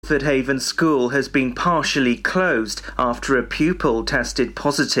Milford Haven School has been partially closed after a pupil tested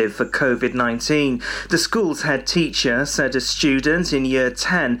positive for COVID-19. The school's head teacher said a student in Year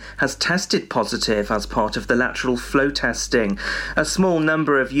 10 has tested positive as part of the lateral flow testing. A small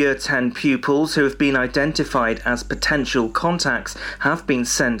number of Year 10 pupils who have been identified as potential contacts have been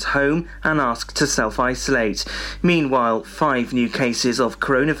sent home and asked to self-isolate. Meanwhile, 5 new cases of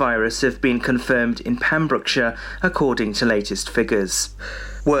coronavirus have been confirmed in Pembrokeshire, according to latest figures.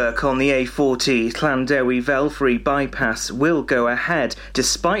 Work on the A40 Llandewi-Velfrey bypass will go ahead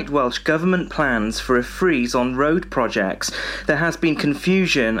despite Welsh Government plans for a freeze on road projects. There has been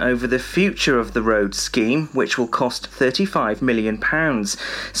confusion over the future of the road scheme, which will cost £35 million.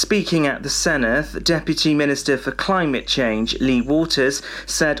 Speaking at the Senedd, Deputy Minister for Climate Change, Lee Waters,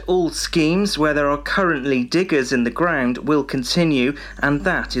 said all schemes where there are currently diggers in the ground will continue, and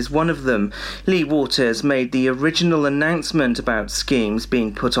that is one of them. Lee Waters made the original announcement about schemes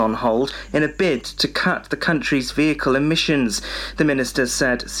being put on hold in a bid to cut the country's vehicle emissions. The minister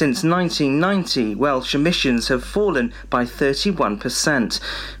said since 1990, Welsh emissions have fallen by 31%.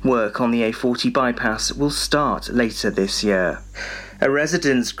 Work on the A40 bypass will start later this year. A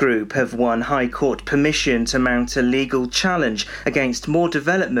residents' group have won High Court permission to mount a legal challenge against more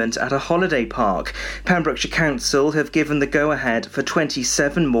development at a holiday park. Pembrokeshire Council have given the go-ahead for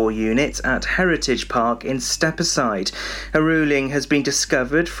 27 more units at Heritage Park in Stepaside. A ruling has been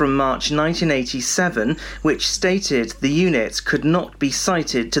discovered from March 1987 which stated the units could not be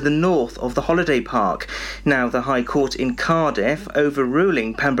sited to the north of the holiday park. Now the High Court in Cardiff,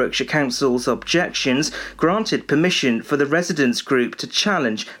 overruling Pembrokeshire Council's objections, granted permission for the residents' group to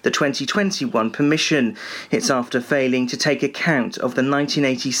challenge the 2021 permission. It's after failing to take account of the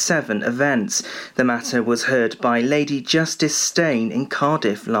 1987 events. The matter was heard by Lady Justice Stein in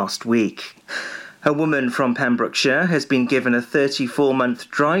Cardiff last week. A woman from Pembrokeshire has been given a 34-month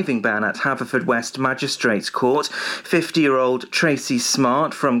driving ban at Haverfordwest Magistrates Court. 50-year-old Tracy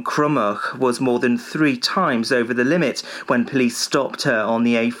Smart from Crummoch was more than 3 times over the limit when police stopped her on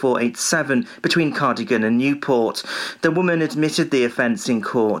the A487 between Cardigan and Newport. The woman admitted the offence in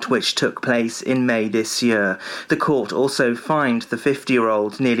court, which took place in May this year. The court also fined the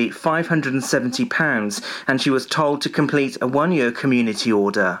 50-year-old nearly £570, and she was told to complete a 1-year community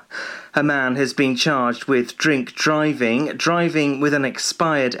order. A man has been charged with drink driving with an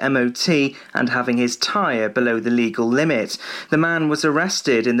expired MOT and having his tyre below the legal limit. The man was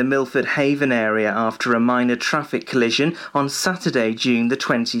arrested in the Milford Haven area after a minor traffic collision on Saturday, June the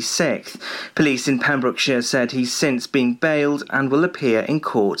 26th. Police in Pembrokeshire said he's since been bailed and will appear in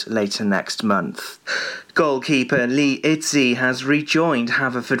court later next month. Goalkeeper Lee Idzi has rejoined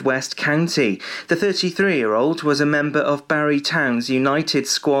Haverfordwest County. The 33-year-old was a member of Barry Town's United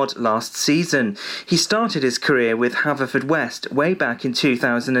squad last season. He started his career with Haverfordwest way back in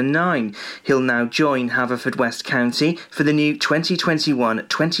 2009. He'll now join Haverfordwest County for the new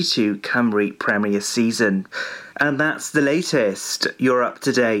 2021-22 Cymru Premier season. And that's the latest. You're up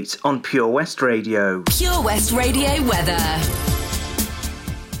to date on Pure West Radio. Pure West Radio weather.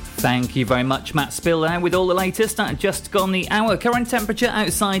 Thank you very much, Matt Spill there with all the latest at just gone the hour. Current temperature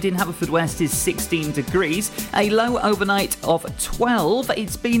outside in Haverfordwest is 16 degrees, a low overnight of 12.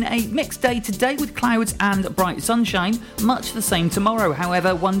 It's been a mixed day today with clouds and bright sunshine, much the same tomorrow,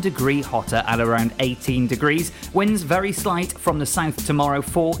 however 1 degree hotter at around 18 degrees. Winds very slight from the south tomorrow,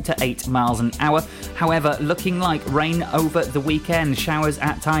 4 to 8 miles an hour. However, looking like rain over the weekend, showers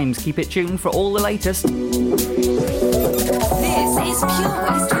at times. Keep it tuned for all the latest. This is Pure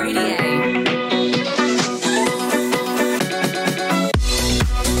West Radio.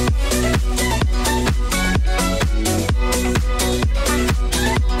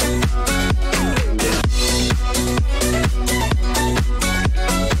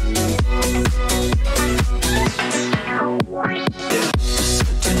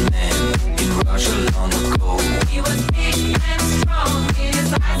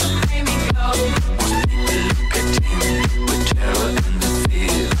 Terror in the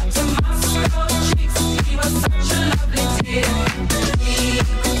field.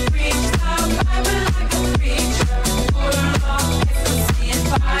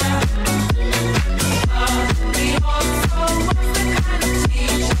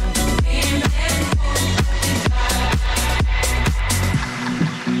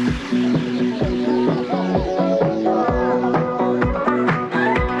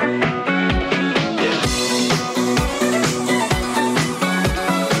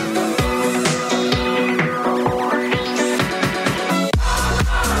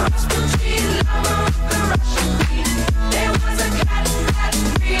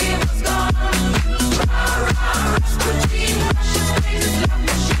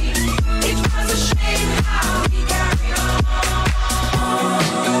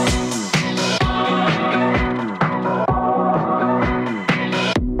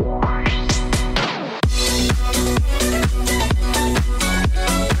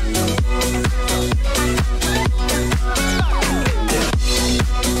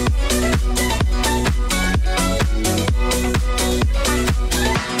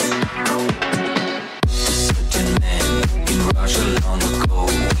 go.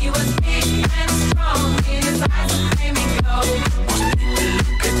 He was big and strong, in his eyes a flaming glow. Wanted to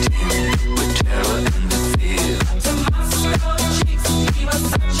look at him with terror and the fear. To Moscow cheeks, he was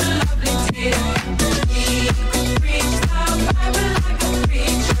such a lovely dear. He could preach the Bible like a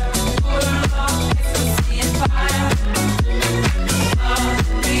preacher, full of ecstasy and fire.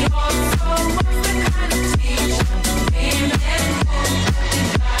 But he also was the kind of teacher him and home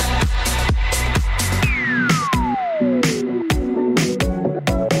desire.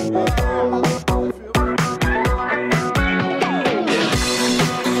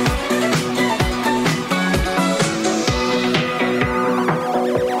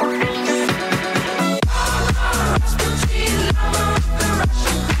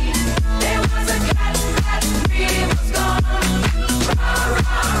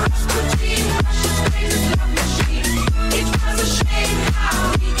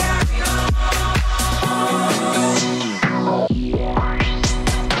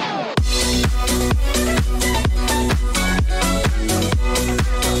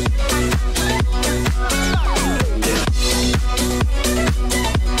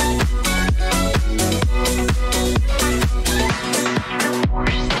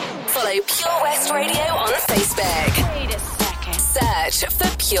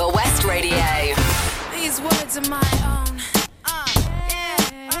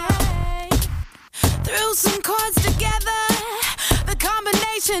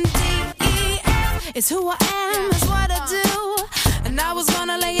 It's who I am, it's what I do. And I was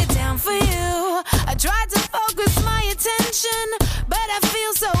gonna lay it down for you. I tried to focus my attention, but I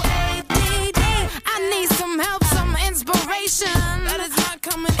feel so ADD. I need some help, some inspiration. That is not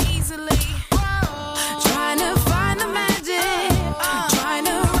coming easily. Trying to find the magic, trying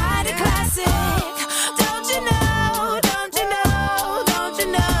to write a classic. Don't you know, don't you know, don't you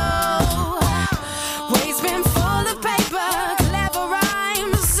know? Waves been full of paper, clever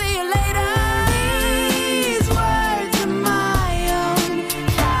rhymes. See you later. These words are my own,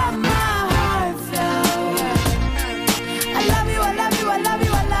 from my heart flow. I love you, I love you, I love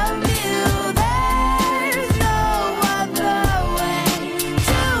you, I love you. There's no other way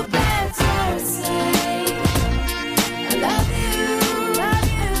to better say I love you, love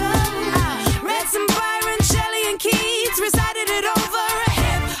you, love you. Read some Byron, Shelley, and Keats, recited it over a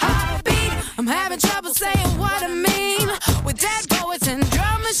hip-hop beat. I'm having trouble saying what I mean with dead poets and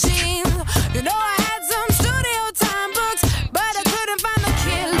drum machines. You know I had some studio time books, but I couldn't find the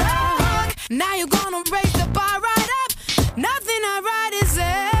killer hook. Now you're gonna raise the bar right up. Nothing I write is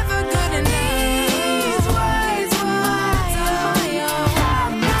ever good enough. These words were my own,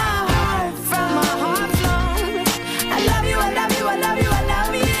 from my heart flown. I love you, I love you, I love you, I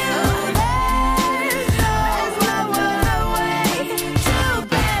love you. There's no other way to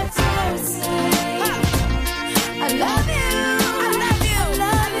better say I love you, I love you,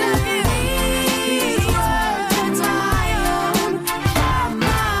 love you. These words are my own, from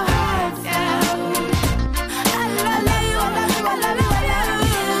my heart flown. I love you, I love you, I love you, I love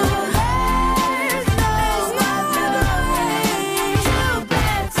you. There's no other way to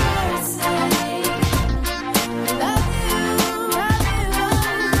better say I love you, love you.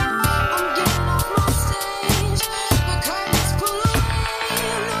 I'm getting off my stage, the curtains pull away.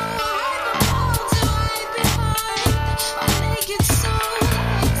 No, I hide the wall to hide behind my naked soul,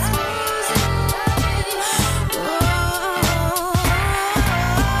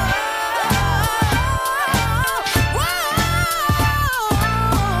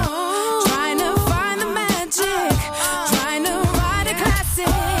 trying to find the magic, trying to write a classic.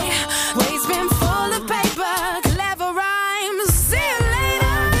 Waves been full of paper, clever rhymes. See you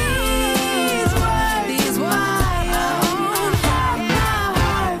later. These words my own, from my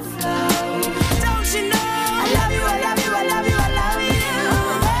heart flow. Don't you know? I love you, I love you, I love you, I love you.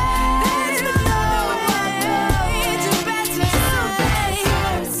 There's no way to better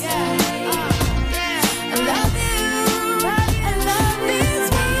say I love you, I love these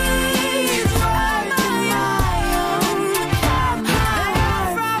words are my own, from my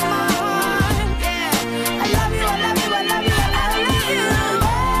heart. I love you, I love you, I love you, I love you.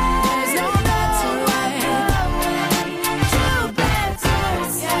 There's no better way to better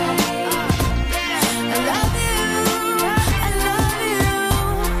say I love you.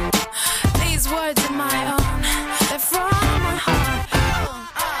 These words are my own, they're from my heart.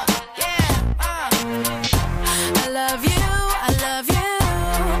 I love you, I love you.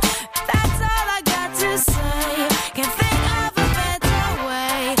 That's all I got to say. Can't think of a better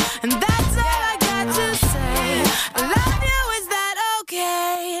way. And that's all I got to say. I love you, is that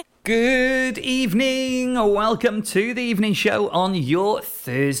okay? Good evening. Welcome to the evening show on your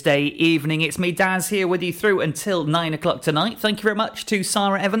Thursday evening. It's me, Daz, here with you through until 9 o'clock tonight. Thank you very much to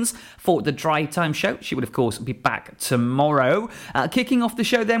Sarah Evans for the Drive Time show. She would, of course, be back tomorrow. Kicking off the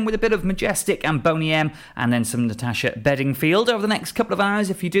show then with a bit of Majestic and Boney M, and then some Natasha Bedingfield over the next couple of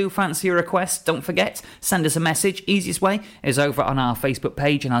hours. If you do fancy a request, don't forget, send us a message. Easiest way is over on our Facebook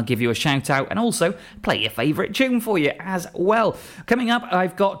page, and I'll give you a shout out and also play your favourite tune for you as well. Coming up,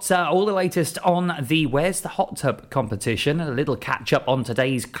 I've got all the latest on the Where's the Hot Tub competition, a little catch up on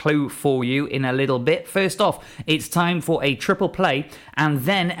today's clue for you in a little bit. First off, it's time for a triple play and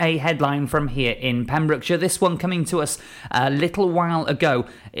then a headline from here in Pembrokeshire. This one coming to us a little while ago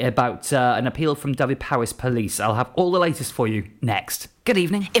about an appeal from Dyfed Powys Police. I'll have all the latest for you next. Good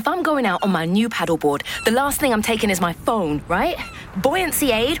evening. If I'm going out on my new paddleboard, the last thing I'm taking is my phone, right?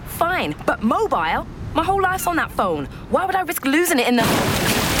 Buoyancy aid, fine. But mobile? My whole life's on that phone. Why would I risk losing it in the...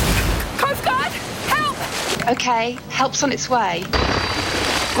 Coast Guard! Help! Okay, help's on its way.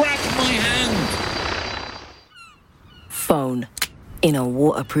 Grab my hand! Phone. In a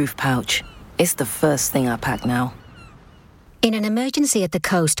waterproof pouch. It's the first thing I pack now. In an emergency at the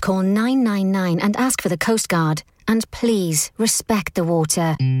coast, call 999 and ask for the Coast Guard. And please, respect the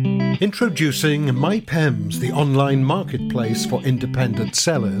water. Introducing MyPems, the online marketplace for independent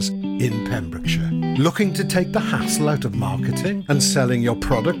sellers in Pembrokeshire. Looking to take the hassle out of marketing and selling your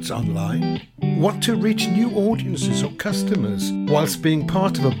products online? Want to reach new audiences or customers whilst being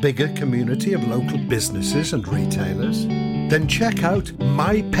part of a bigger community of local businesses and retailers? Then check out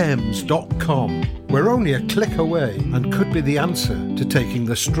mypems.com. We're only a click away and could be the answer to taking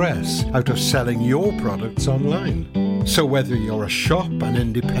the stress out of selling your products online. So whether you're a shop, an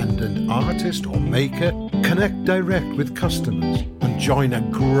independent artist or maker, connect direct with customers and join a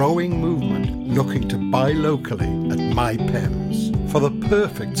growing movement looking to buy locally at MyPems. For the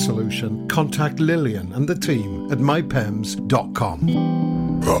perfect solution, contact Lillian and the team at mypems.com.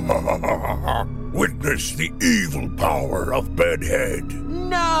 Witness the evil power of Bedhead.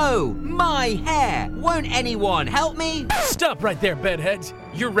 No! My hair! Won't anyone help me? Stop right there, Bedheads.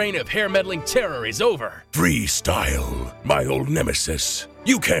 Your reign of hair-meddling terror is over. Freestyle, my old nemesis.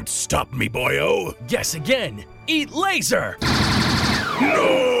 You can't stop me, boyo. Guess again. Eat laser!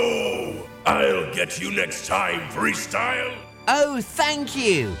 No! I'll get you next time, Freestyle. Oh, thank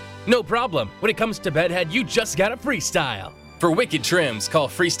you. No problem. When it comes to Bedhead, you just gotta freestyle. For wicked trims, call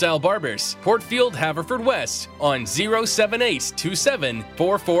Freestyle Barbers, Portfield, Haverfordwest, on 07827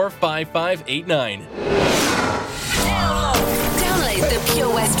 445589. Download the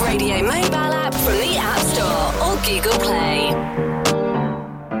Pure West Radio mobile app from the App Store or Google Play.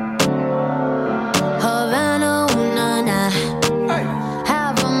 Havana, ooh, na, na.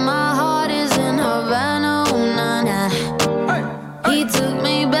 Half of my heart is in Havana, ooh, na, na. He took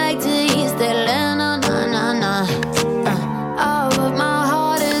me back to East Atlanta, na, na, na. All of my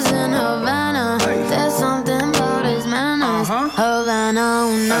heart is in Havana. There's something about his manners. Havana,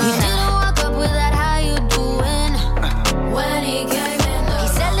 ooh, na, na. He didn't walk up with that, how you doing? When he came in, he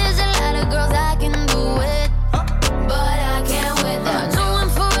said there's a lot of girls I can do it, but I can't with them. Do one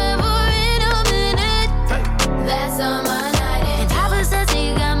forever in a minute. That's on my night. And Papa says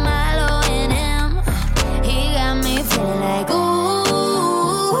he got Milo in him. He got me feeling like ooh.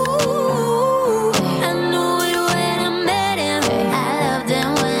 I knew it when I met him. I loved him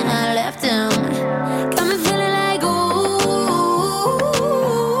when I left him. Got me feeling like ooh.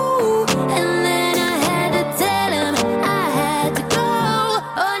 And then I had to tell him I had to go.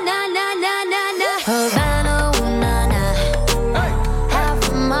 Oh na na na na na. Havana, ooh na na. Half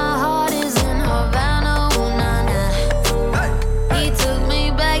of my heart is in Havana, ooh na na. He took me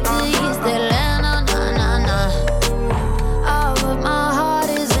back to East Atlanta, na na na. All of my heart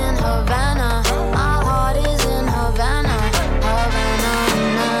is in Havana. My heart is in Havana, Havana,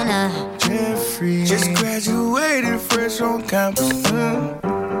 na na. Jeffrey just graduated fresh on campus.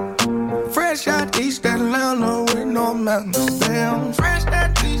 Fresh out East Atlanta with no mountains. Damn, fresh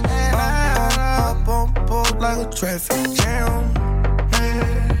out East Atlanta. Up on board like a traffic jam.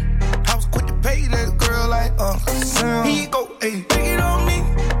 Man, I was quick to pay that girl like Uncle Sam. Here you go, ayy, take it on me.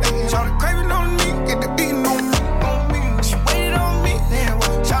 Shout craving on me, get the beating on me. She waited on me,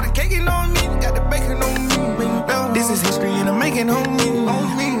 shout caking on me, got the bacon on me. This is history and I'm making on me.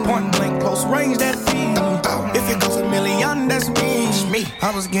 Point blank, close range, that feed. If it goes a million, that's me.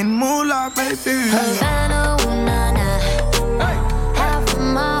 I was getting moolah, baby. Havana, ooh na na. Half of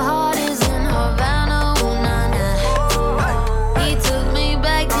my heart is in Havana, ooh na na. He took me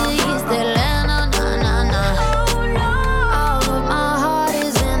back to East Atlanta, na na na. All of my heart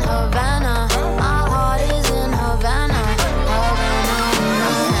is in Havana. My heart is in Havana, Havana, ooh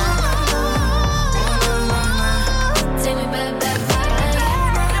na na. Take me back, back, back.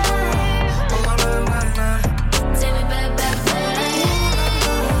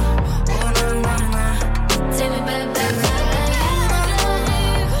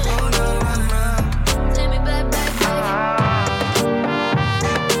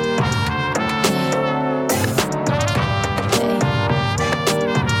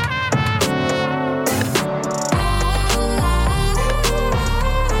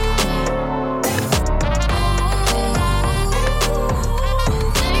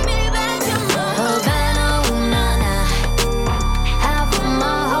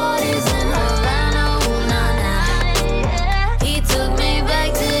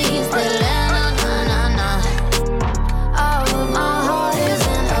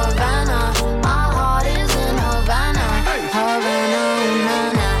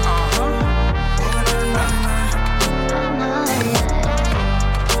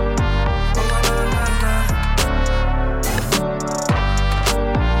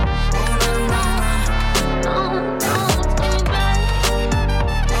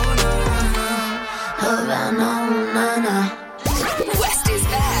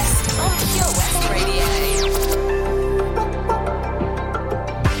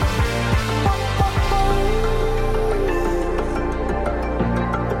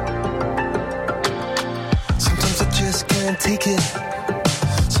 can't take it.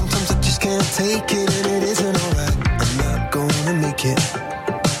 Sometimes I just can't take it, and it isn't alright. I'm not gonna make it,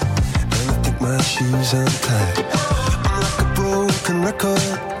 and I think my shoes untied. I'm like a broken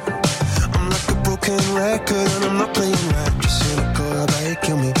record. I'm like a broken record, and I'm not playing right. Just cynical, how about you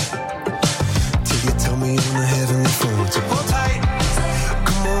kill me till you tell me on the heavenly phone. So hold tight,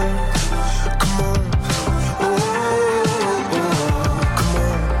 come on, come on.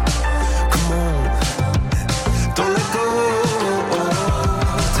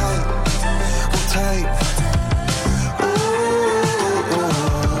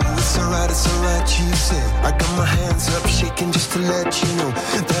 I got my hands up shaking just to let you know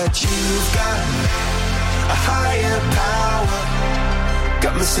that you've got a higher power.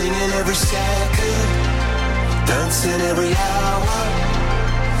 Got me singing every second, dancing every hour.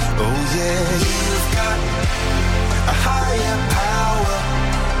 Oh yeah, you've got a higher power,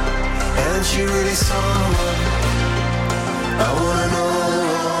 and she really someone I wanna know.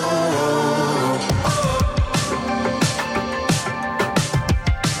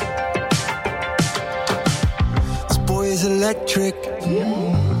 Electric.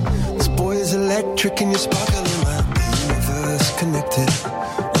 This boy is electric, and you're sparkling like the universe connected.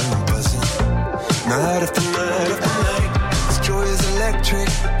 And I'm buzzing night after night after night. This joy is electric.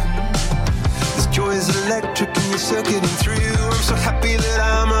 This joy is electric, and you're circuiting through. I'm so happy that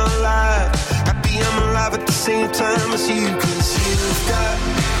I'm alive. Happy I'm alive at the same time as you, 'cause you've got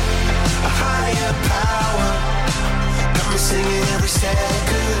a higher power. Got me singing every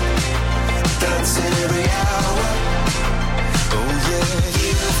second, dancing every hour. Oh yeah,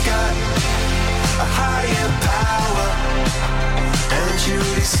 you've got a higher power, and you're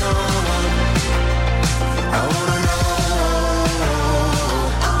really someone I wanna know.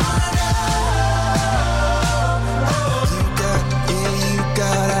 You got, yeah, you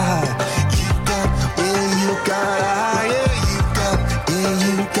got a high. You got, yeah, you got a high. Yeah, you got, yeah,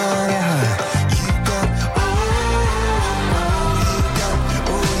 you got a high. You got, oh, you got,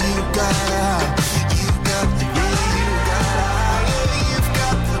 oh, you got a high. You got, yeah, you got a high.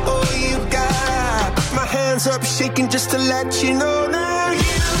 Oh, you got my hands up shaking just to let you know now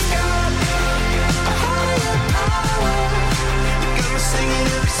you've got a higher power. You got me singing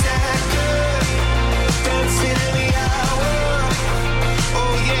every second, dancing every hour.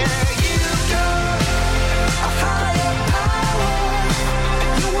 Oh yeah, you've got a higher power.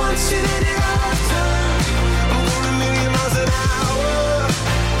 You want it in your lifetime. I'm going a million miles an hour.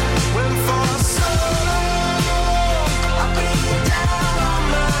 Went for so long, I'll bring you down on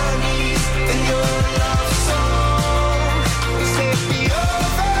my knees in your love song. Set me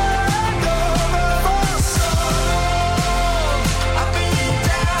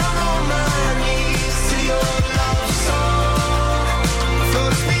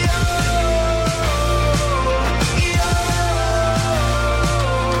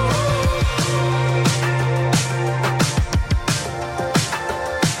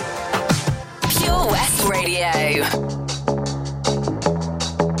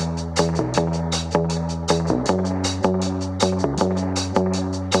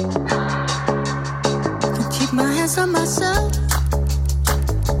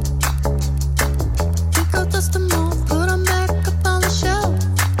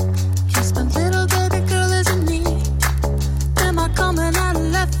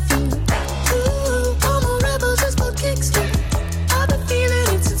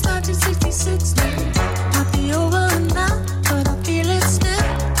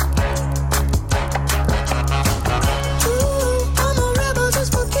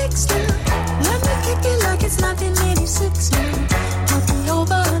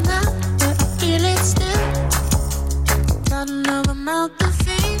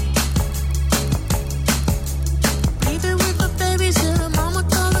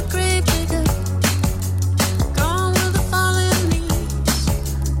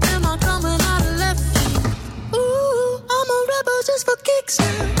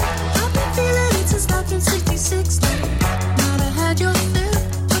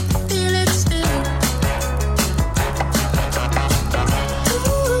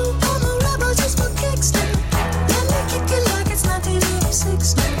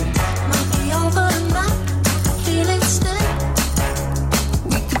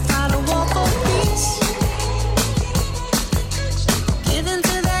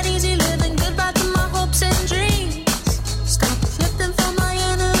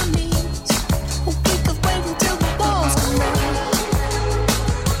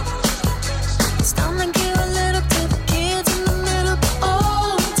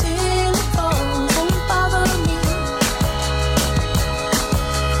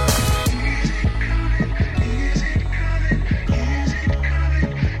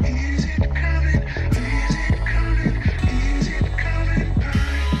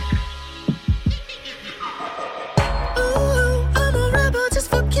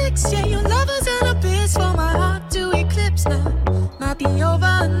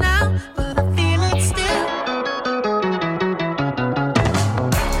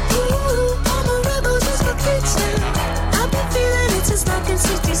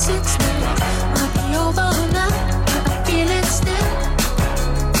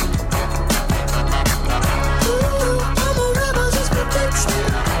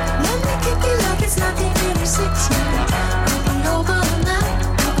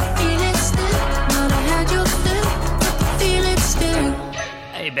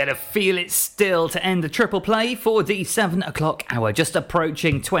better feel it still to end the triple play for the 7 o'clock hour. Just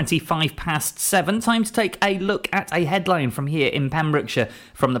approaching 25 past 7. Time to take a look at a headline from here in Pembrokeshire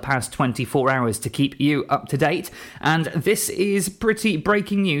from the past 24 hours to keep you up to date. And this is pretty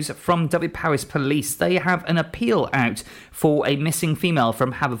breaking news from Dyfed-Powys Police. They have an appeal out for a missing female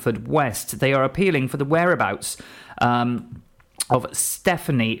from Haverfordwest. They are appealing for the whereabouts of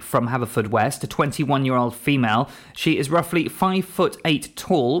Stephanie from Haverfordwest, a 21-year-old female. She is roughly 5'8"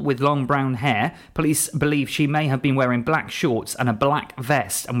 tall with long brown hair. Police believe she may have been wearing black shorts and a black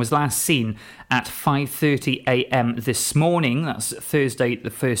vest and was last seen at 5:30 a.m. this morning. That's Thursday, the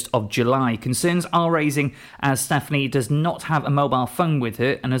 1st of July. Concerns are raising as Stephanie does not have a mobile phone with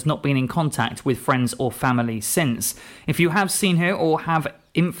her and has not been in contact with friends or family since. If you have seen her or have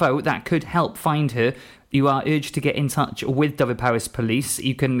info that could help find her, you are urged to get in touch with Dyfed-Powys Police.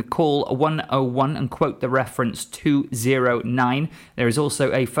 You can call 101 and quote the reference 209. There is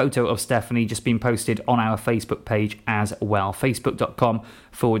also a photo of Stephanie just being posted on our Facebook page as well.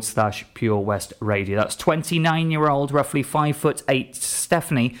 Facebook.com/Pure West Radio. That's 29-year-old, roughly 5'8"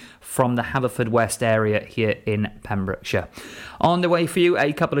 Stephanie from the Haverfordwest area here in Pembrokeshire. On the way for you,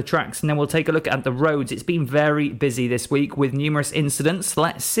 a couple of tracks, and then we'll take a look at the roads. It's been very busy this week with numerous incidents.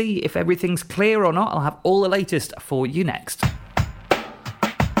 Let's see if everything's clear or not. I'll have all the latest for you next.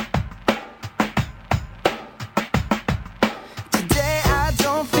 Today I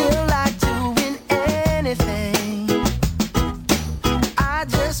don't feel like doing anything. I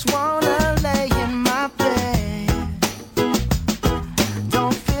just wanna lay in my bed.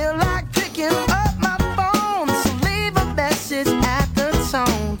 Don't feel like picking up my phone, so leave a message at the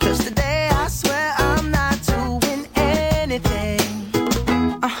tone. 'Cause today I swear I'm not doing anything.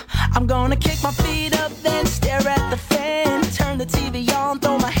 I'm gonna kick my feet up, then stare at the fan. Turn the TV on,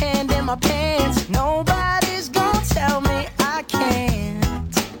 throw my hand in my pants. Nobody's gonna tell me I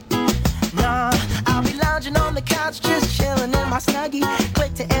can't. Nah, I'll be lounging on the couch, just chilling in my Snuggie.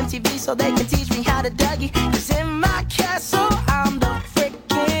 Click to MTV so they can teach me how to Dougie. 'Cause in my castle, I'm the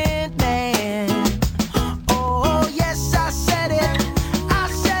freaking man. Oh, yes, I said it. I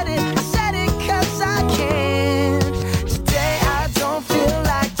said it. I said it 'cause I can. Today I don't feel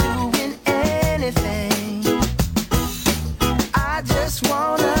like doing anything. I just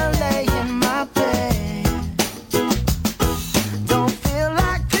wanna lay in my bed. Don't feel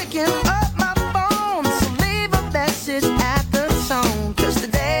like picking up my phone, so leave a message at the tone. 'Cause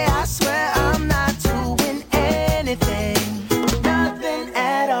today I swear I'm not doing anything. Nothing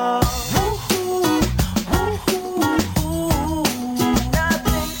at all. Woo-hoo, woo-hoo, woo-hoo.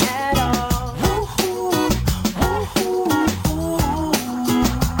 Nothing at all. Woo-hoo, woo-hoo, woo-hoo.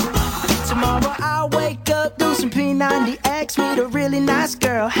 Tomorrow I'll wake up, do some P90X, meet a really nice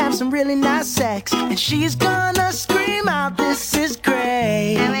girl, have some really nice sex, and she's gonna scream out, "This is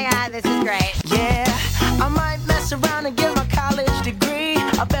great." Oh my god, this is great. Yeah, I might mess around and get my college degree.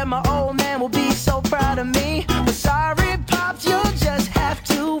 I bet my old man will be so proud of me. But sorry, Pops, you'll just have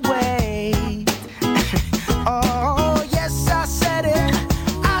to wait. Oh, yes, I said it.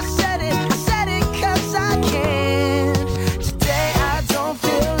 I said it. I said it 'cause I can. Today I don't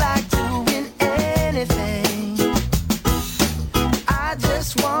feel like doing anything. I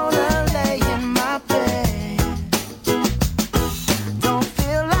just wanna lay in my bed. Don't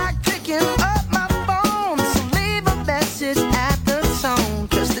feel like picking up my phone, so leave a message at the tone.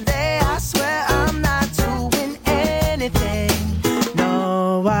 'Cause today I swear I'm not doing anything.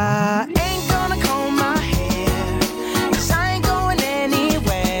 No, I ain't gonna comb my hair, 'cause I ain't going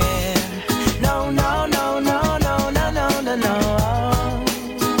anywhere. No, no, no, no, no, no, no, no, no.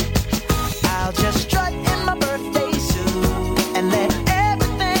 I'll just strut in my birthday suit and let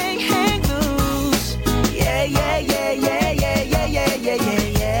everything hang loose. Yeah, yeah, yeah, yeah, yeah, yeah, yeah, yeah, yeah,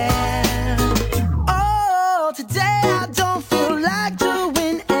 yeah. Oh, today I don't feel like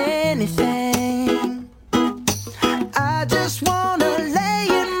doing anything. I just wanna lay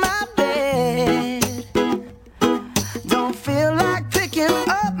in my bed. Don't feel like picking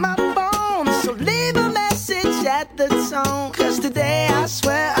up my phone, so leave a message at the tone. 'Cause today I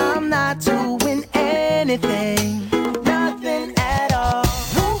swear I'm not doing anything. Nothing at all.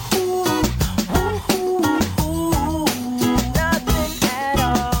 Woo-hoo, woo-hoo, woo-hoo. Nothing at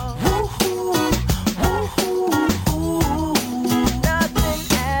all. Woo-hoo, woo-hoo, woo-hoo. Nothing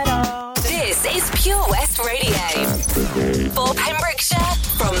at all. This is Pure West Radio. For Pembrokeshire,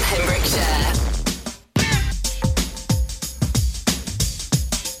 from Pembrokeshire.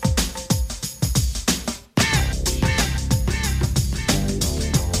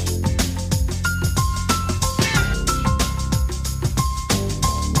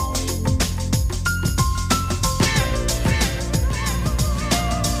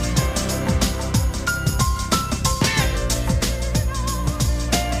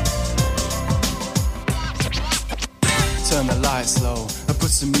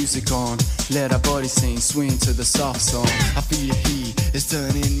 some music on. Let our body sing, swing to the soft song. I feel your heat, it's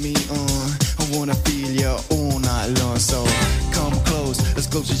turning me on. I wanna feel you all night long. So come close as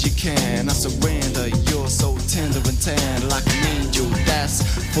you can. I surrender, you're so tender and tan. Like an angel that's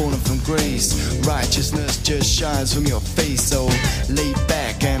fallen from grace. Righteousness just shines from your face. So lay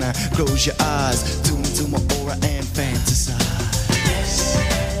back and close your eyes. Tune into my aura and fantasize.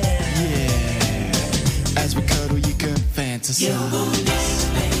 Yeah, as we cuddle you can fantasize.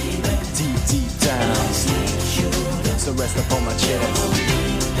 Deep, deep down. So rest upon my chest.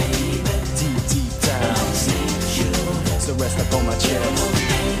 Deep, deep down. So rest upon my chest.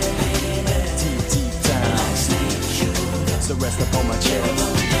 Deep, deep down. So rest upon my chest.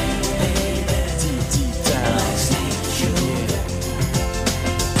 Deep, deep down. Yeah.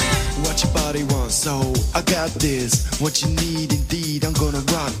 What your body wants, so I got this. What you need indeed, I'm gonna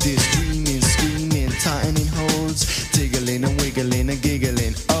rock this. Dreaming, screaming, tightening holds, tiggling and wiggling and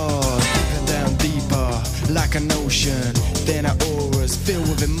giggling. Oh, and down deeper, like an ocean. Then our auras filled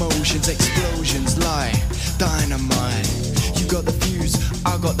with emotions, explosions like dynamite. You got the fuse,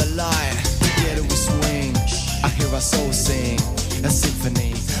 I got the light. Together we swing. I hear our soul sing, a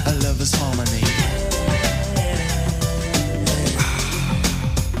symphony, a lover's harmony.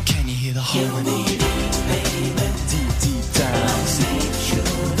 Can you hear the harmony? Deep, deep down.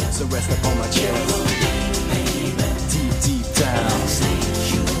 So rest upon my chest. Deep, deep down.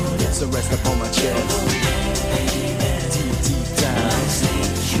 So rest upon my chest. Deep, deep down.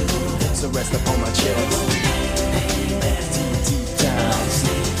 So rest upon my chest. Deep, deep down.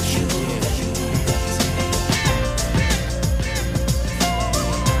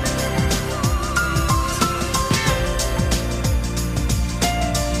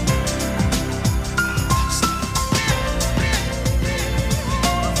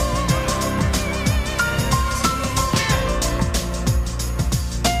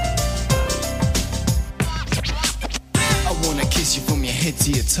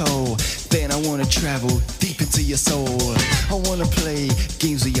 To your toe, then I wanna travel deep into your soul. I wanna play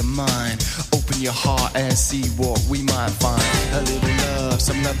games with your mind, open your heart and see what we might find. A little love,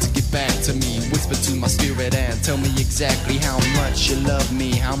 some love to get back to me. Whisper to my spirit and tell me exactly how much you love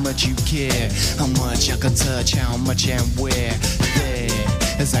me, how much you care, how much I can touch, how much and where. There,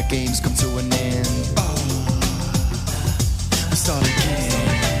 as our games come to an end, we start again.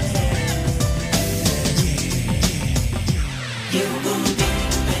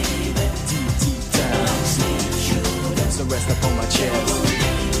 So rest upon my chest.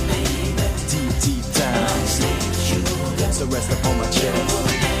 Deep, deep down. So rest upon my chest.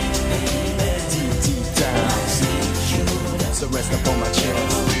 Deep, deep down. So rest upon my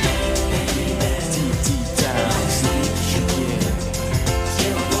chest. Deep, deep down.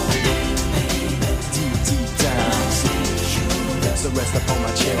 Yeah. Deep, deep down. So rest upon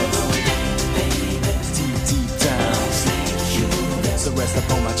my chest. Deep, deep down. So rest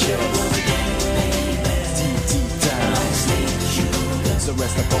upon my chest. So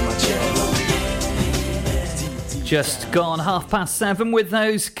rest upon my chest. Just gone 7:30 with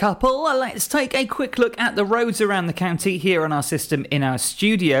those couple. Let's take a quick look at the roads around the county here on our system in our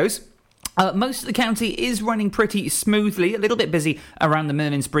studios. Most of the county is running pretty smoothly, a little bit busy around the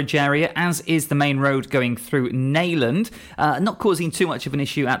Merlin's Bridge area, as is the main road going through Neyland. Not causing too much of an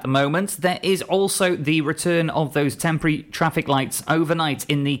issue at the moment. There is also the return of those temporary traffic lights overnight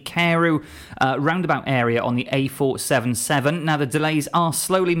in the Carew roundabout area on the A477. Now, the delays are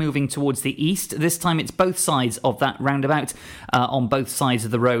slowly moving towards the east. This time it's both sides of that roundabout, on both sides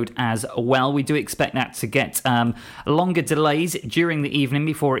of the road as well. We do expect that to get longer delays during the evening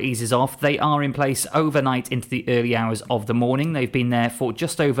before it eases off. They are in place overnight into the early hours of the morning. They've been there for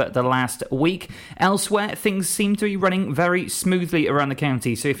just over the last week. Elsewhere, things seem to be running very smoothly around the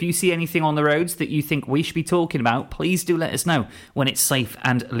county. So if you see anything on the roads that you think we should be talking about, please do let us know when it's safe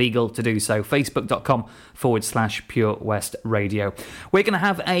and legal to do so. Facebook.com/Pure West Radio. We're going to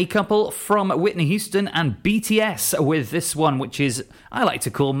have a couple from Whitney Houston and BTS with this one, which is, I like to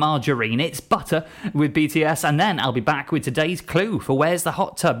call margarine. It's butter with BTS. And then I'll be back with today's clue for Where's the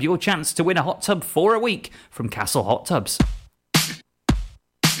Hot Tub? Your chance to win a hot tub for a week from Castle Hot Tubs.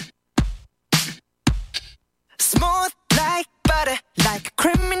 Smooth like butter, like a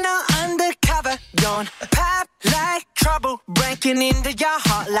criminal undercover. Don't pop like trouble, breaking into your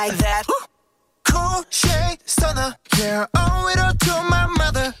heart like that. Cool shade stunner, yeah, owe it all to my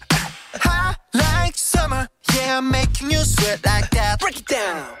mother. Hot like summer, yeah, I'm making you sweat like that. Break it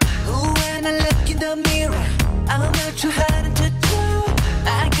down. Ooh, when I look in the mirror, I'm not too hard to do.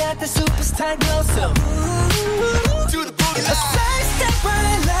 I got the superstar glow, so ooh, to the boogie. A side step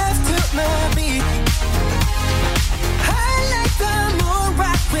right left to know me. I like the moon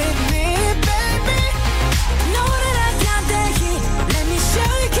rock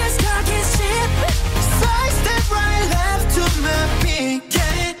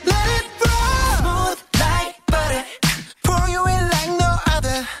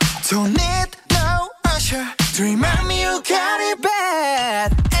Don't need no usher to remind me you got it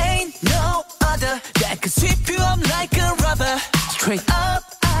bad. Ain't no other that could sweep you up like a rubber. Straight up,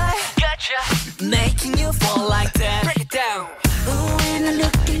 I gotcha, making you fall like that. Break it down. Ooh, when I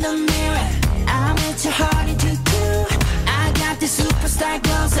look in the mirror, I'm at your heart into two. I got the superstar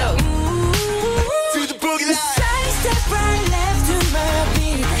glow, so ooh, to the boogie line. Side step right left to my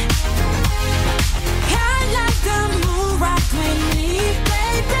beat. I like the move right with me,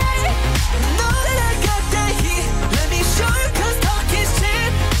 baby. Know that I got that heat. Let me show you 'cause talk is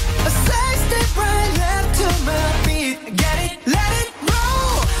cheap. A side step right left to my beat. Get it, let it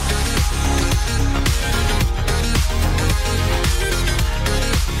roll.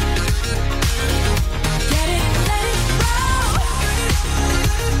 Get it, let it roll.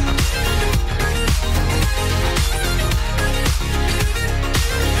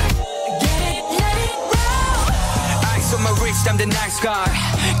 Get it, let it roll. Eyes on my wrist, I'm the nice guy.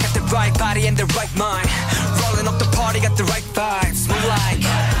 Got the right body and the right mind. Rolling up the party, got the right vibes. Move like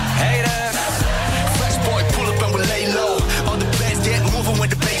haters. Fresh boy, pull up and we lay low. All the bands get moving with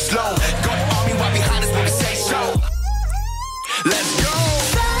the bass low. Got the army right behind us when we say so. Let's go.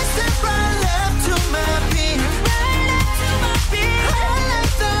 Side step right left to my beat. Right left to my beat. I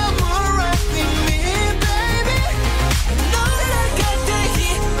like the move right with me, baby. Know that I got that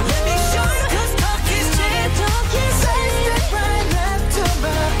heat. Let me show you 'cause talk is cheap. Side step right left to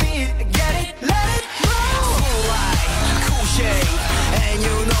my beat. Get it, let it roll. Cool light, cool shade, and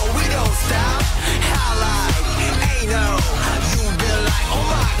you know we don't stop. High light, ain't no. You been like, oh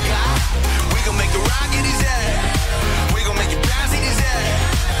my god. We gon' make the rock in his head. We gon' make it bounce in his head.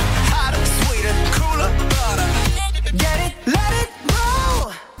 Hotter, sweeter, cooler, butter. Get it, let it roll.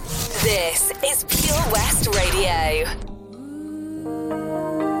 This is Pure West Radio.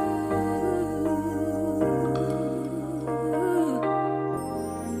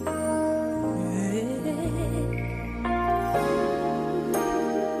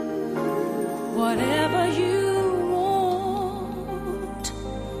 Whatever you want,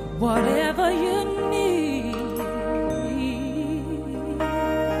 whatever you need,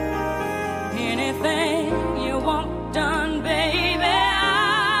 anything you want done, baby,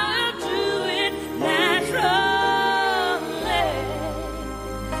 I'll do it naturally.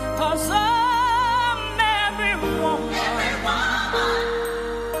 'Cause I'm every woman,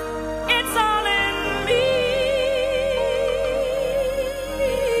 it's all in me.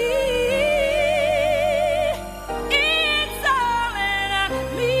 It's all in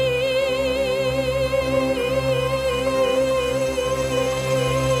me.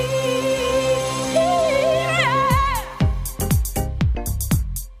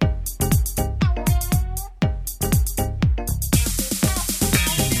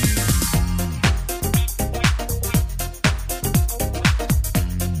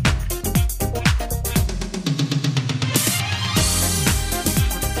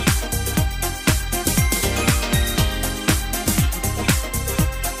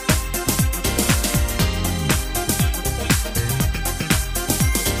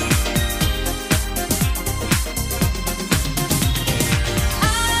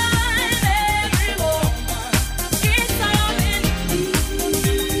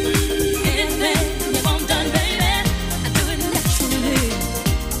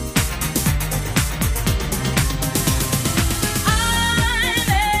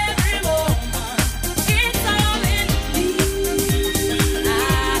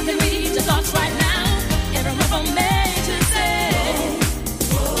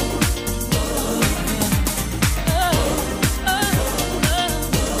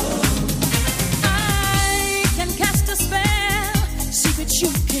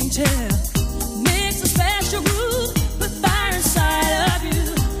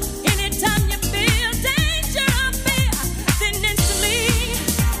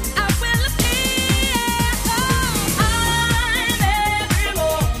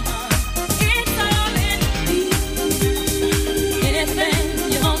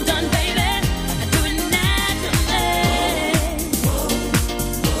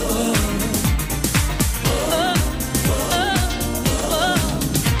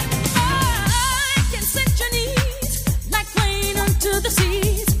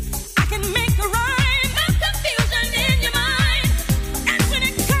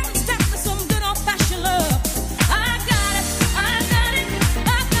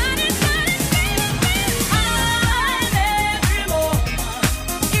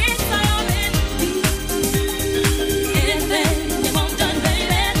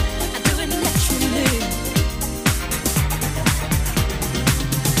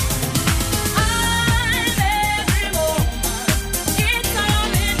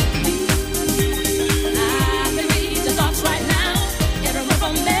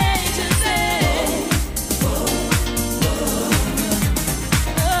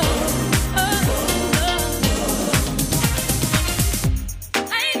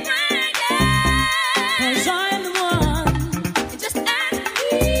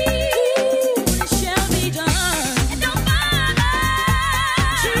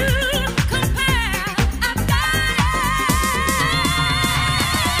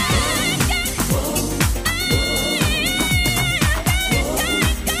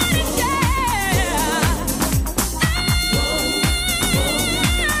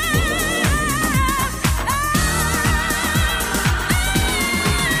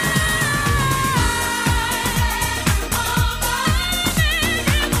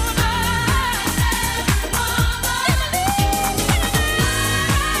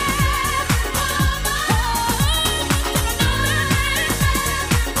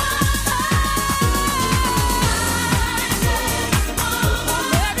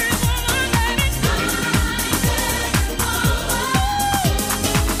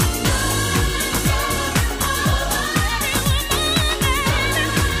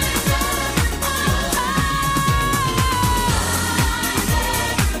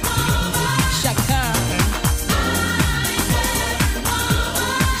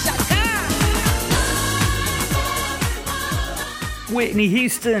 Whitney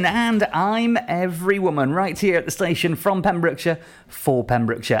Houston, and I'm Every Woman, right here at the station from Pembrokeshire for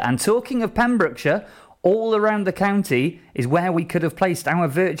Pembrokeshire. And talking of Pembrokeshire, all around the county is where we could have placed our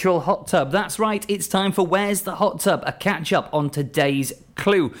virtual hot tub. That's right, it's time for Where's the Hot Tub? A catch-up on today's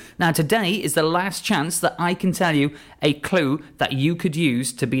clue. Now, today is the last chance that I can tell you a clue that you could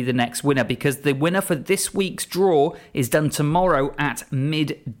use to be the next winner, because the winner for this week's draw is done tomorrow at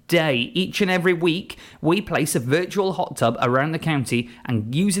midday. Each and every week, we place a virtual hot tub around the county,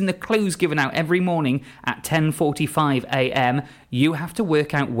 and using the clues given out every morning at 10:45am, you have to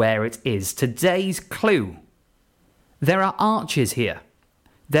work out where it is. Today's clue: there are arches here.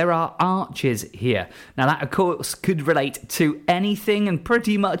 There are arches here. Now, that, of course, could relate to anything and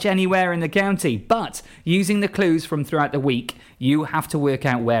pretty much anywhere in the county, but using the clues from throughout the week, you have to work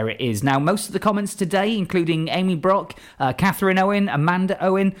out where it is. Now, most of the comments today, including Amy Brock, Catherine Owen, Amanda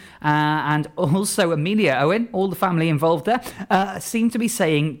Owen, and also Amelia Owen, all the family involved there, seem to be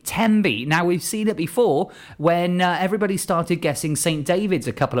saying Tenby. Now, we've seen it before when everybody started guessing St. David's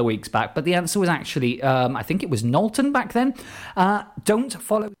a couple of weeks back, but the answer was actually, I think it was Knowlton back then. Don't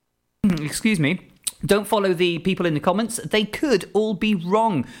follow... Excuse me. Don't follow the people in the comments. They could all be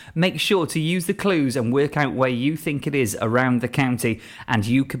wrong. Make sure to use the clues and work out where you think it is around the county, and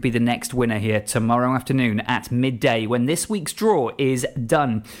you could be the next winner here tomorrow afternoon at midday when this week's draw is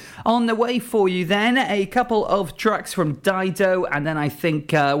done. On the way for you then, a couple of tracks from Dido, and then I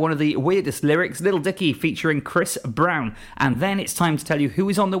think one of the weirdest lyrics, Little Dicky featuring Chris Brown. And then it's time to tell you who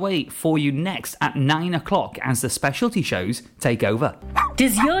is on the way for you next at 9 o'clock as the specialty shows take over.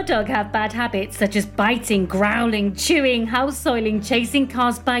 Does your dog have bad habits such as biting, growling, chewing, house soiling, chasing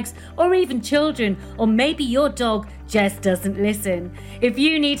cars, bikes, or even children? Or maybe your dog just doesn't listen? If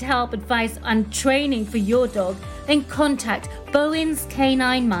you need help, advice and training for your dog, then contact Bowen's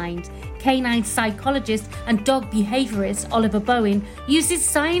Canine Mind. Canine psychologist and dog behaviourist Oliver Bowen uses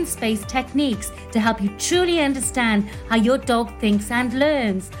science-based techniques to help you truly understand how your dog thinks and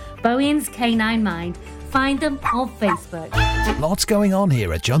learns. Bowen's Canine Mind. Find them on Facebook. Lots going on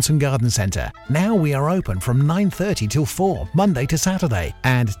here at Johnson Garden Centre. Now we are open from 9:30 till 4, Monday to Saturday,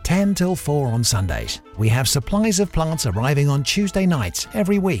 and 10 till 4 on Sundays. We have supplies of plants arriving on Tuesday nights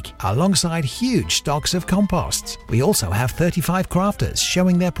every week, alongside huge stocks of composts. We also have 35 crafters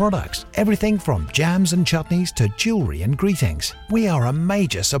showing their products, everything from jams and chutneys to jewellery and greetings. We are a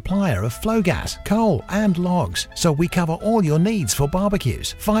major supplier of flow gas, coal and logs, so we cover all your needs for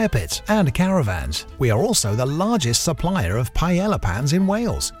barbecues, fire pits and caravans. We are also the largest supplier of paella pans in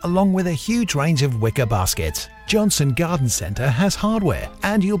Wales, along with a huge range of wicker baskets. Johnson Garden Centre has hardware,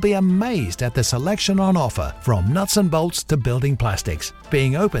 and you'll be amazed at the selection on offer, from nuts and bolts to building plastics.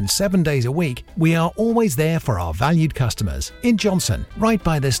 Being open 7 days a week, we are always there for our valued customers. In Johnson, right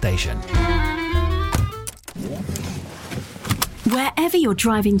by the station. Wherever you're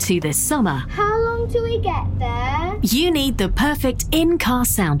driving to this summer, how long till we get there? You need the perfect in-car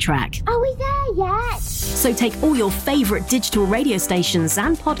soundtrack. Are we there yet? So take all your favourite digital radio stations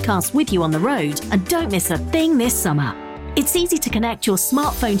and podcasts with you on the road, and don't miss a thing this summer. It's easy to connect your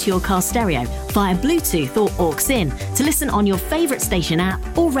smartphone to your car stereo via Bluetooth or aux-in to listen on your favourite station app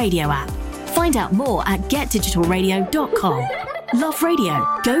or radio app. Find out more at getdigitalradio.com. Love radio.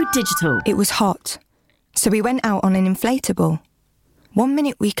 Go digital. It was hot, so we went out on an inflatable. 1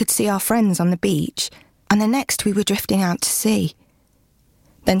 minute we could see our friends on the beach, and the next we were drifting out to sea.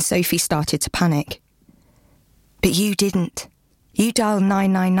 Then Sophie started to panic. But you didn't. You dialed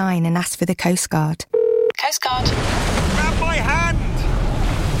 999 and asked for the Coast Guard. Coast Guard. Grab my hand!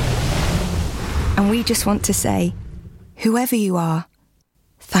 And we just want to say, whoever you are,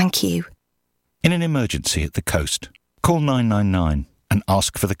 thank you. In an emergency at the coast, call 999 and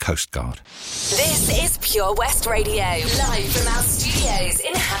ask for the Coast Guard. This is Pure West Radio, live from our studios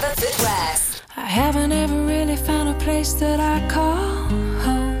in Haverfordwest. I haven't ever really found a place that I call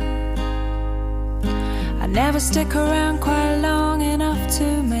home. I never stick around quite long enough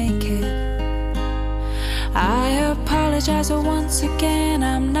to make it. I apologize, but once again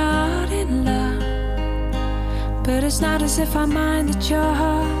I'm not in love. But it's not as if I mind that your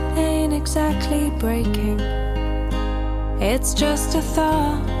heart ain't exactly breaking. It's just a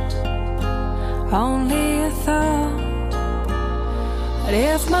thought, only a thought. But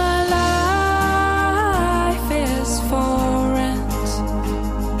if my life is for rent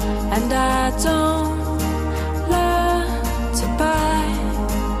and I don't learn to buy,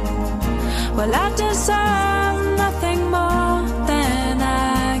 well, I deserve nothing more than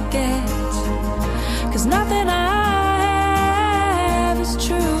I get, 'cause nothing I have is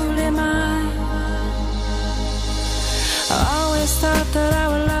truly mine. I always thought that I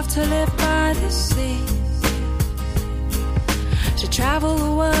would love to live by the sea, to travel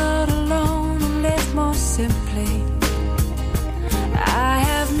the world alone and live more simply. I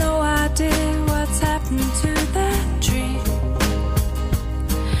have no idea what's happened to that dream,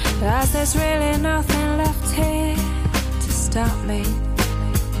 'cause there's really nothing left here to stop me.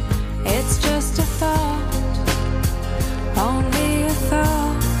 It's just a thought, only a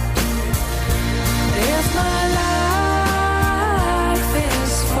thought. If my life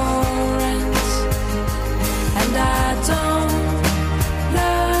is for rent and I don't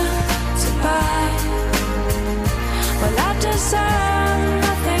learn to buy, well, I deserve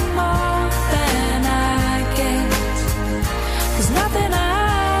nothing more than I get, 'cause nothing I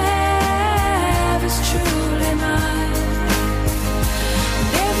have is truly mine.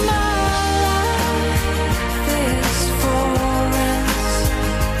 If my life is for rent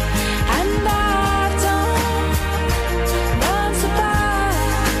and I don't learn to buy,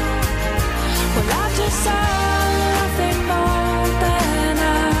 well, I deserve nothing more than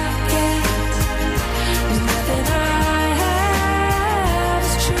I get, 'cause nothing I have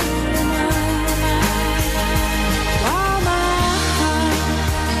is truly mine. While my heart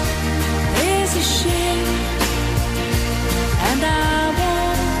is a shame and I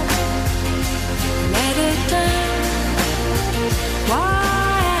won't let it down.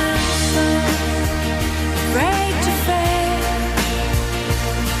 Why am I afraid to fail?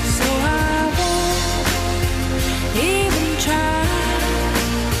 So I won't even try.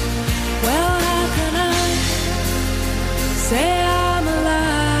 Well, how can I say I'm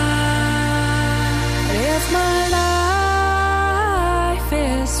alive if my life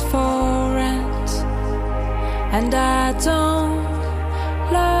is for rent and I don't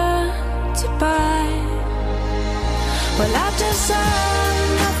learn to buy? Well, I deserve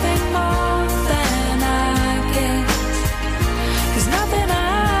nothing more than I get, 'cause nothing I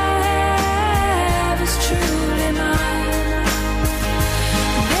have is truly mine.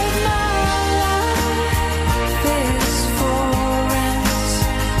 If my life is for rent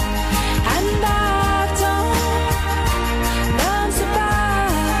and I don't learn to buy,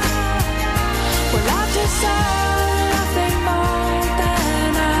 well, I deserve nothing more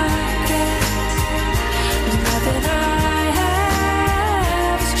than I get, 'cause nothing I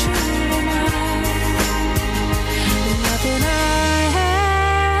have is truly mine. Nothing I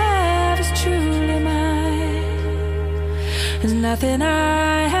have is truly mine. There's nothing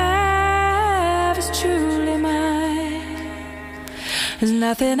I have is truly mine. There's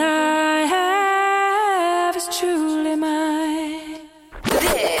nothing I have is truly mine.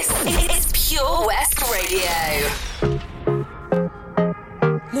 This is Pure West Radio.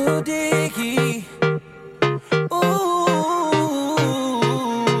 Lil Dicky.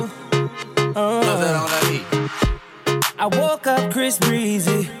 I woke up Chris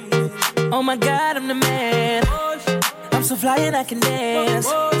Breezy. Oh my God, I'm the man. I'm so fly and I can dance.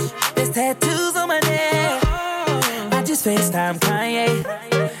 There's tattoos on my neck. I just FaceTime Kanye.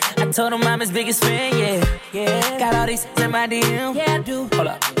 I told him I'm his biggest fan, yeah. Got all these in my DM. Yeah, I do. Hold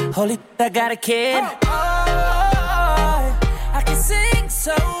up. Holy, I got a kid. I can sing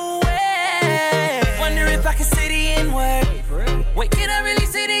so well. Wonder if I can say the N-word. Wait, can I really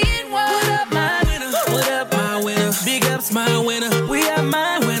say the N-word? What up, my winner? What up, my winner? Big ups, my winner. We are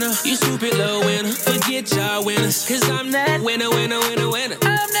my winner. You stupid little winner. Forget y'all winners. 'Cause I'm that winner, winner, winner, winner.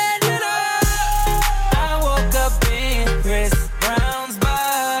 I'm that winner. I woke up in Chris Brown's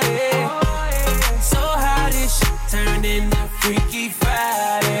body. So how this shit turned into Freaky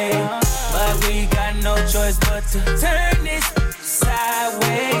Friday. But we got no choice but to turn this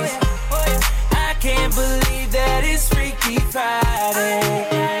sideways. I can't believe that it's Freaky Friday.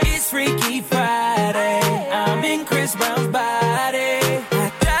 It's Freaky Friday. I'm in Chris Brown's body.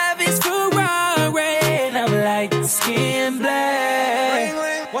 I drive his Ferrari and I'm like skin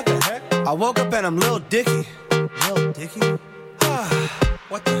black. What the heck? I woke up and I'm Lil Dicky. Lil Dicky?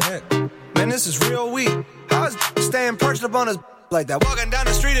 What the heck? Man, this is real weak. How is staying perched up on his like that? Walking down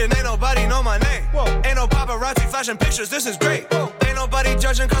the street and ain't nobody know my name. Whoa. Ain't no paparazzi flashing pictures, this is great. Whoa. Ain't nobody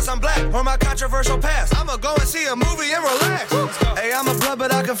judging 'cause I'm black or my controversial past. I'ma go and see a movie and relax. Hey, I'm a blood,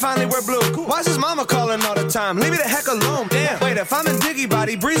 but I can finally wear blue. Cool. Why's his mama calling all the time? Leave me the heck alone. Damn. Wait, if I'm in Diggy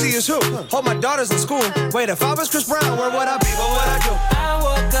Body, Breezy is who? Hope my daughter's in school. Wait, if I was Chris Brown, where would I be? What would I do? I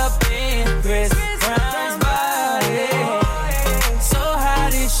woke up in Chris Brown's body. So how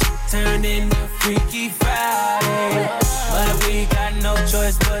this shit turned into Freaky Friday. But we got no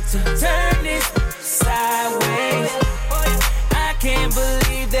choice but to turn this sideways. I can't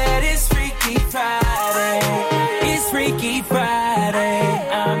believe that it's Freaky Friday. It's Freaky Friday.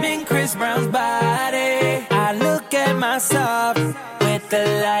 I'm in Chris Brown's body. I look at myself with the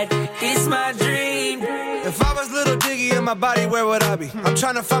light. It's my dream. If I was Little Diggy and my body, where would I be? I'm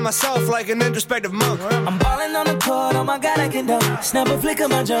trying to find myself like an introspective monk. I'm balling on the court, oh my god, I can dunk. Snap a flick of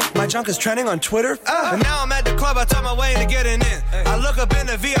my junk. My junk is trending on Twitter. And now I'm at the club, I talk my way into getting in. I look up in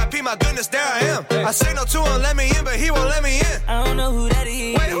the VIP, my goodness, there I am. I say no to him, let me in, but he won't let me in. I don't know who that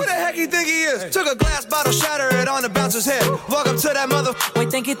is. Wait, who the heck you think he is? Took a glass bottle, shatter it on the bouncer's head. Welcome to that mother. Wait,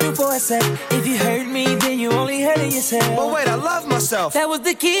 think it through for a sec. If you hurt me, then you only hurting yourself. But wait, I love myself. That was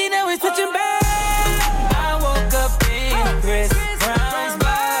the key, now it's switching back. I woke up in Chris Brown's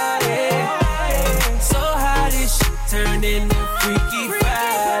body. So how this shit turned into Freaky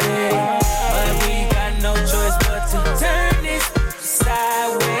Friday. But we got no choice but to turn this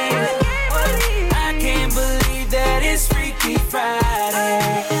sideways. I can't believe that it's Freaky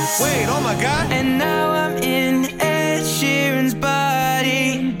Friday. Wait, oh my god. And now I'm in Ed Sheeran's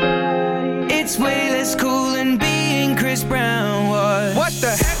body. It's way less cool than being Chris Brown was. What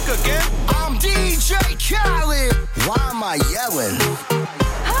the heck again? I'm DJ Khaled. Why am I yelling?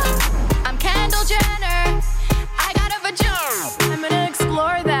 I'm Kendall Jenner. I got a vagina. I'm gonna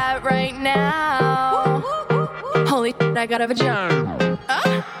explore that right now. Holy shit, I got a vagina.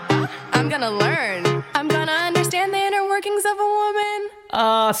 I'm gonna learn. I'm gonna understand the inner workings of a woman.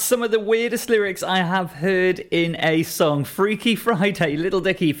 Some of the weirdest lyrics I have heard in a song. Freaky Friday, Little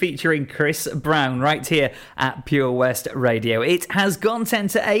Dicky featuring Chris Brown right here at Pure West Radio. It has gone 10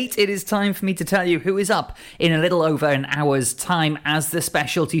 to 8. It is time for me to tell you who is up in a little over an hour's time as the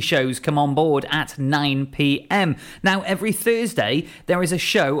specialty shows come on board at 9 p.m. Now, every Thursday, there is a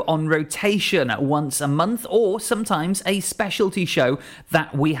show on rotation once a month, or sometimes a specialty show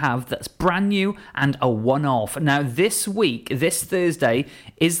that we have that's brand new and a one-off. Now, this week, this Thursday,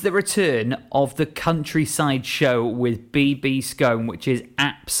 is the return of the Countryside Show with BB Scone, which is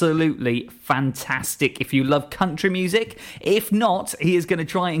absolutely fantastic if you love country music. If not, he is going to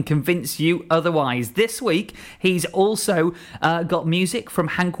try and convince you otherwise. This week, he's also got music from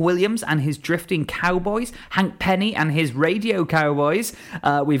Hank Williams and his Drifting Cowboys, Hank Penny and his Radio Cowboys.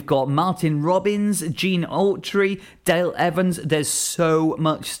 We've got Martin Robbins, Gene Autry, Dale Evans. There's so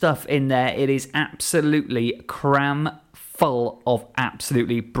much stuff in there. It is absolutely cram full of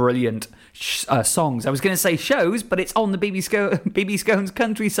absolutely brilliant songs. I was going to say shows, but it's on the BB Scone's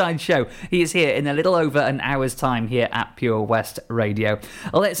Countryside Show. He is here in a little over an hour's time here at Pure West Radio.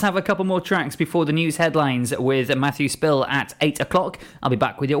 Let's have a couple more tracks before the news headlines with Matthew Spill at 8 o'clock. I'll be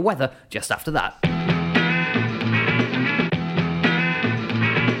back with your weather just after that.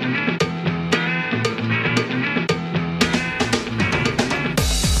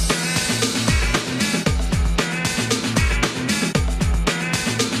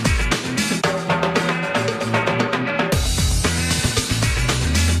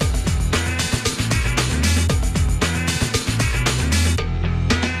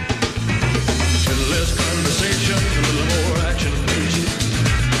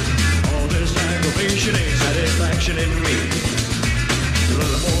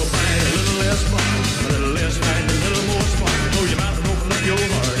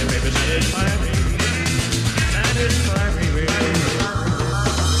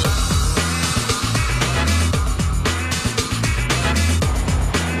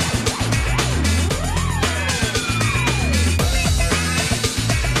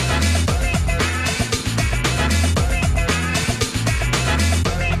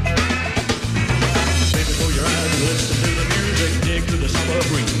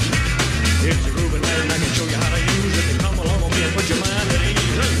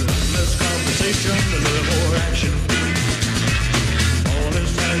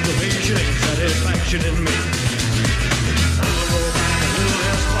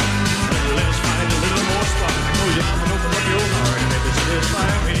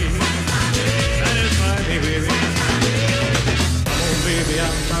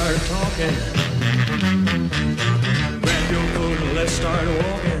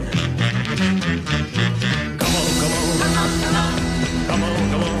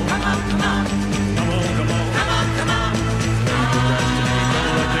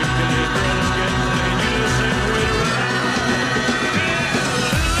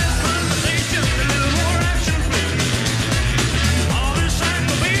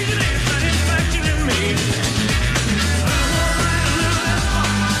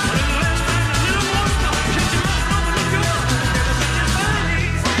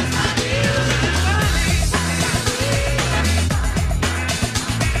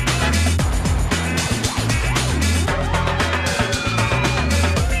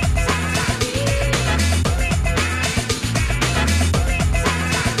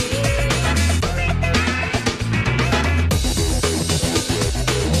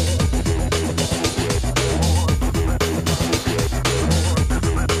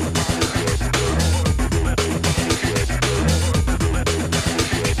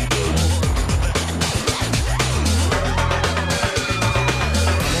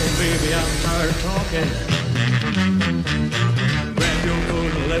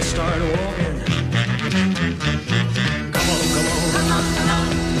 let's start walking. Come on, come on, come on, come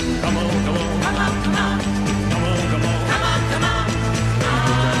on, come on, come on, come on, come on, come on, come on, come on, come on.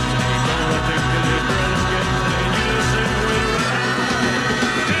 Gonna take the little girl and get you to sing with her.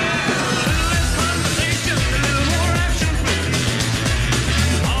 A little less conversation, a little more action, please.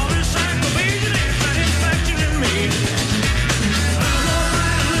 All this aggravation is satisfaction in me. A little more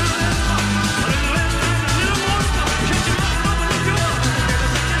fight, a little less talk, a little less time, a little more stuff. Shut your mouth, open up your heart,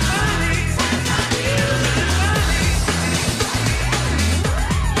 satisfy me.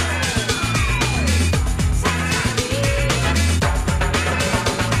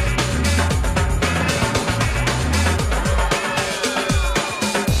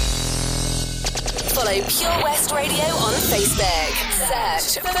 Follow Pure West Radio on Facebook.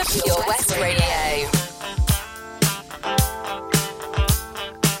 Search for Pure West Radio.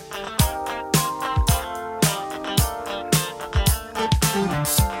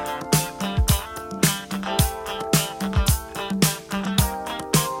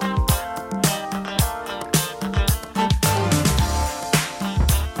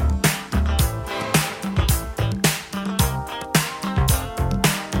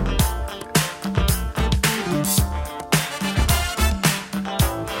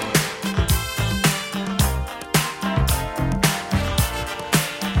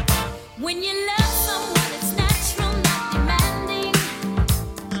 When you love someone, it's natural, not demanding.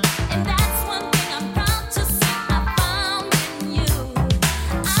 And that's one thing I'm proud to say I found in you.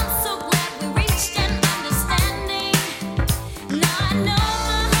 I'm so glad we reached an understanding. Now I know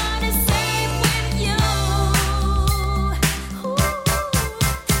my heart is safe with you. Ooh.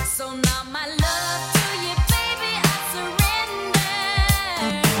 So now my love to you, baby, I surrender.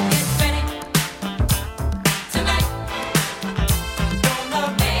 Get ready tonight. Gonna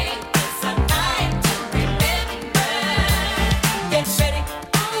make this a night to remember. Get ready,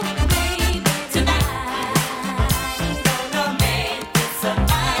 oh baby, tonight. Gonna make this a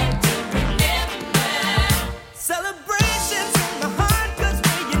night to remember. Celebrations in the heart 'cause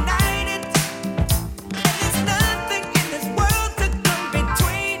we're united. And there's nothing in this world to come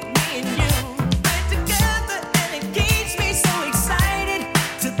between me and you. We're together and it keeps me so excited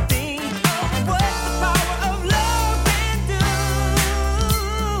to think of what the power of love can do.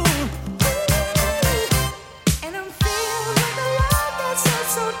 And I'm filled with a love that's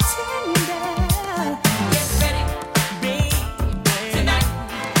so tender. Get ready, baby, tonight.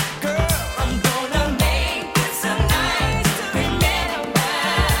 Girl, I'm gonna make this a night to remember.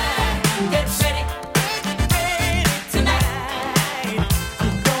 Get ready tonight.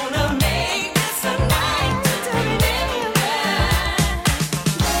 I'm gonna make this a night to remember.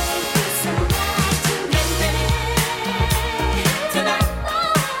 Make this a night to remember. Tonight.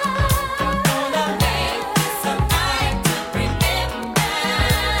 I'm gonna make this a night to remember.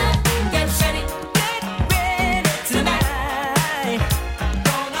 Get ready tonight.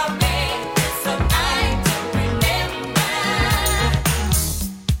 Gonna make this a night to remember.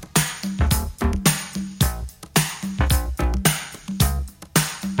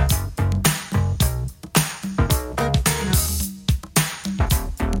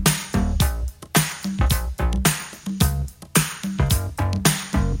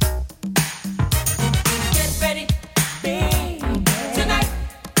 Get ready, baby, tonight.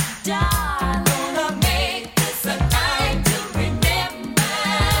 Darling, gonna make this a night to remember.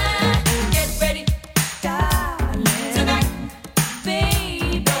 Get ready, darling, tonight.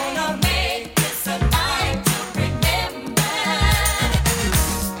 Baby, gonna make this a night to remember.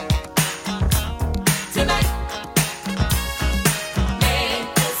 Tonight. Make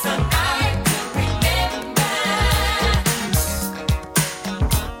this a night to remember.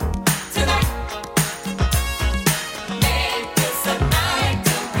 Tonight. Make this a night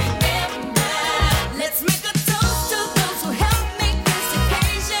to remember.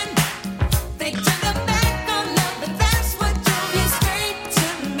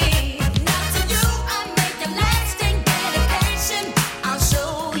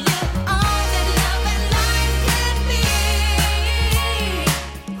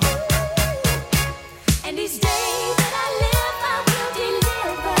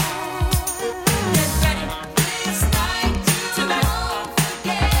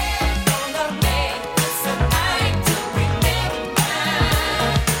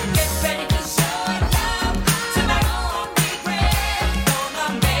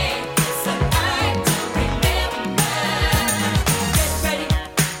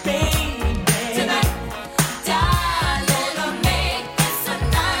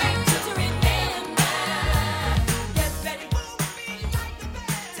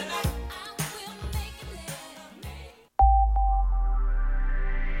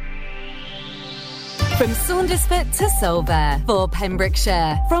 From Saundersfoot to Solva for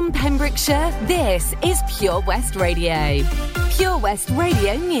Pembrokeshire. From Pembrokeshire, this is Pure West Radio. Pure West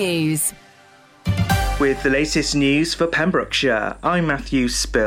Radio News. With the latest news for Pembrokeshire, I'm Matthew Spill.